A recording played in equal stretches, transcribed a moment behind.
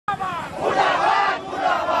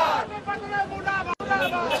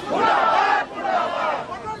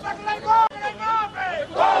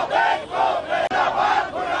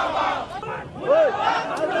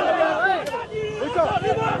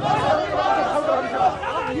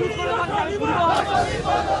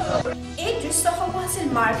দৃশ্যসমূহ আছিল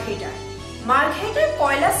মাৰ্ঘেৰিটাৰ। মাৰ্ঘেৰিটাৰ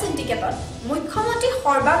কয়লা সিন্ডিকেটত মুখ্যমন্ত্ৰী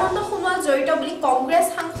সৰ্বানন্দ সোণোৱাল জড়িত বুলি কংগ্ৰেছ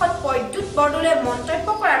সাংসদ প্ৰদ্যুৎ বৰদলৈ মন্তব্য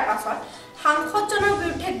কৰাৰ পাছত সাংসদজনৰ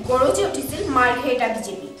বিৰুদ্ধে গৰজি উঠিছিল মাৰ্ঘেৰিটা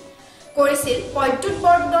বিজেপি। কৰিছিল প্ৰদ্যুৎ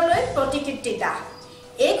বৰদলৈ প্ৰতিকৃতি দাহ।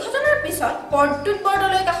 এই ঘটনাৰ পিছত প্ৰদ্যুৎ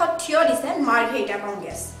বৰদলৈৰ কাষত থিয় দিছে মাৰ্ঘেৰিটা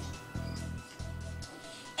কংগ্ৰেছ।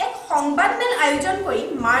 এক সংবাদমেল আয়োজন কৰি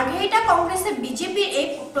মাৰ্ঘেৰিটা কংগ্ৰেছে বিজেপিৰ এই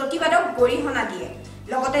প্ৰতিবাদক গৰিহণা দিয়ে।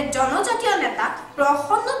 লগতে জনজাতীয় নেতা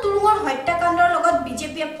প্ৰসন্ন তুৰুঙৰ হত্যাকাণ্ডৰ লগত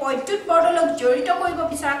বিজেপিয়ে প্ৰদ্যুৎ বৰদলৈক জড়িত কৰিব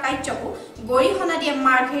বিচৰা কাৰ্যকো গৰিহণা দিয়ে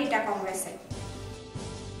মাৰ্ঘেৰিটা কংগ্ৰেছে।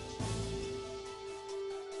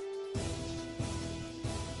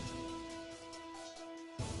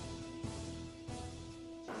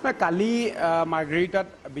 কালি মাৰ্ঘেৰিটাত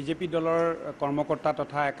বিজেপি দলৰ কৰ্মকৰ্তা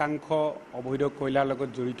তথা একাংশ অবৈধ কয়লাৰ লগত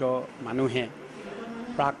জড়িত মানুহে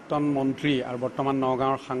প্ৰাক্তন মন্ত্ৰী আৰু বৰ্তমান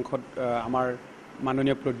নগাঁৱৰ সাংসদ আমাৰ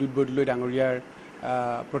মাননীয় প্ৰদ্যুৎ বৰদলৈ ডাঙৰীয়াৰ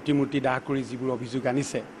প্ৰতিমূৰ্তি দাহ কৰি যিবোৰ অভিযোগ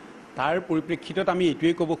আনিছে, তাৰ পৰিপ্ৰেক্ষিতত আমি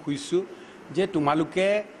এইটোৱেই ক'ব খুজিছোঁ যে তোমালোকে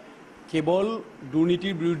কেৱল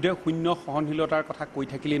দুৰ্নীতিৰ বিৰুদ্ধে শূন্য সহনশীলতাৰ কথা কৈ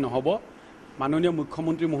থাকিলেই নহ'ব। মাননীয়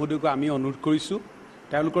মুখ্যমন্ত্ৰী মহোদয়ক আমি অনুৰোধ কৰিছোঁ,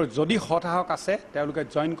 তেওঁলোকৰ যদি সৎসাহস আছে তেওঁলোকে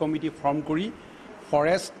জইণ্ট কমিটি ফৰ্ম কৰি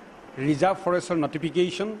ফৰেষ্ট ৰিজাৰ্ভ ফৰেষ্টৰ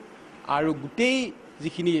নটিফিকেশ্যন আৰু গোটেই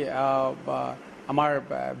যিখিনি আমাৰ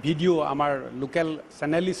ভিডিঅ' আমাৰ লোকেল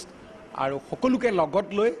চেনেলিষ্ট আৰু সকলোকে লগত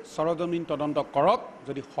লৈ সৰজমিন তদন্ত কৰক।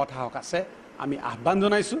 যদি সৎসাহস আছে আমি আহ্বান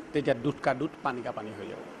জনাইছোঁ, তেতিয়া দুধ কা দুধ পানী কা পানী হৈ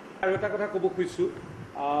যাব। আৰু এটা কথা ক'ব খুজিছোঁ,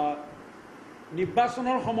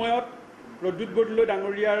 নিৰ্বাচনৰ সময়ত প্ৰদ্যুৎ বৰদলৈ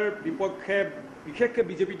ডাঙৰীয়াৰ বিপক্ষে বিশেষকৈ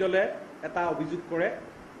বিজেপি দলে এটা অভিযোগ কৰে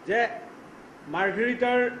যে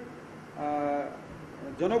মাৰ্ঘেৰিটাৰ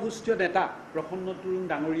জনগোষ্ঠীয় নেতা প্ৰসন্ন তুৰুং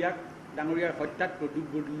ডাঙৰীয়াৰ হত্যাত প্ৰদ্যুৎ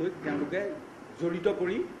বৰদলৈক তেওঁলোকে জড়িত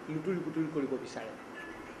কৰি লুটুৰি পুটুৰি কৰিব বিচাৰে।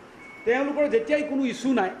 তেওঁলোকৰ যেতিয়াই কোনো ইছ্যু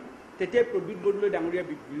নাই তেতিয়াই প্ৰদ্যুৎ বৰদলৈ ডাঙৰীয়াৰ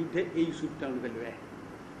বিৰুদ্ধে এই ইছ্যুটো তেওঁলোকে লৈ আহে।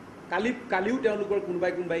 কালিও তেওঁলোকৰ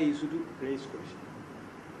কোনোবাই এই ইছ্যুটো ৰেইজ কৰিছে।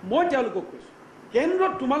 মই তেওঁলোকক কৈছোঁ,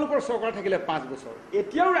 কেন্দ্ৰত তোমালোকৰ চৰকাৰ থাকিলে 5 বছৰ,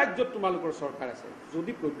 এতিয়াও ৰাজ্যত তোমালোকৰ চৰকাৰ আছে।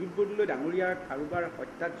 যদি প্ৰদ্যুৎ বৰদলৈ ডাঙৰীয়াৰ কাৰোবাৰ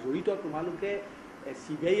হত্যাত জড়িত তোমালোকে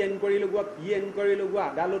CBI এনকুৱাৰী লগোৱা, কি এনকুৱাৰী লগোৱা,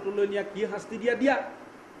 আদালতলৈ নিয়া, কি শাস্তি দিয়া।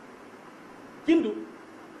 কিন্তু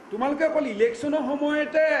তোমালোকে অকল ইলেকশ্যনৰ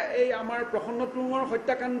সময়তে এই আমাৰ প্ৰসন্ন তুৰুঙৰ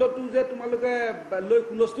হত্যাকাণ্ডটো যে তোমালোকে লৈ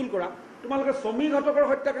হুলস্থুল কৰা, তোমালোকে সমীৰ ঘটকৰ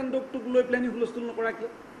হত্যাকাণ্ডটোক লৈ পেলাই হুলস্থুল নকৰা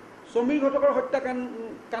কিয়? সমীৰ ঘটকৰ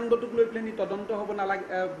হত্যাকাণ্ডটোক লৈ পেলাই তদন্ত হ'ব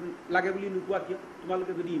লাগে বুলি নোকোৱা কিয়?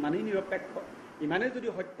 তোমালোকে যদি ইমানেই নিৰপেক্ষ, ইমানেই যদি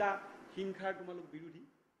হত্যা হিংসাৰ তোমালোক বিৰোধী,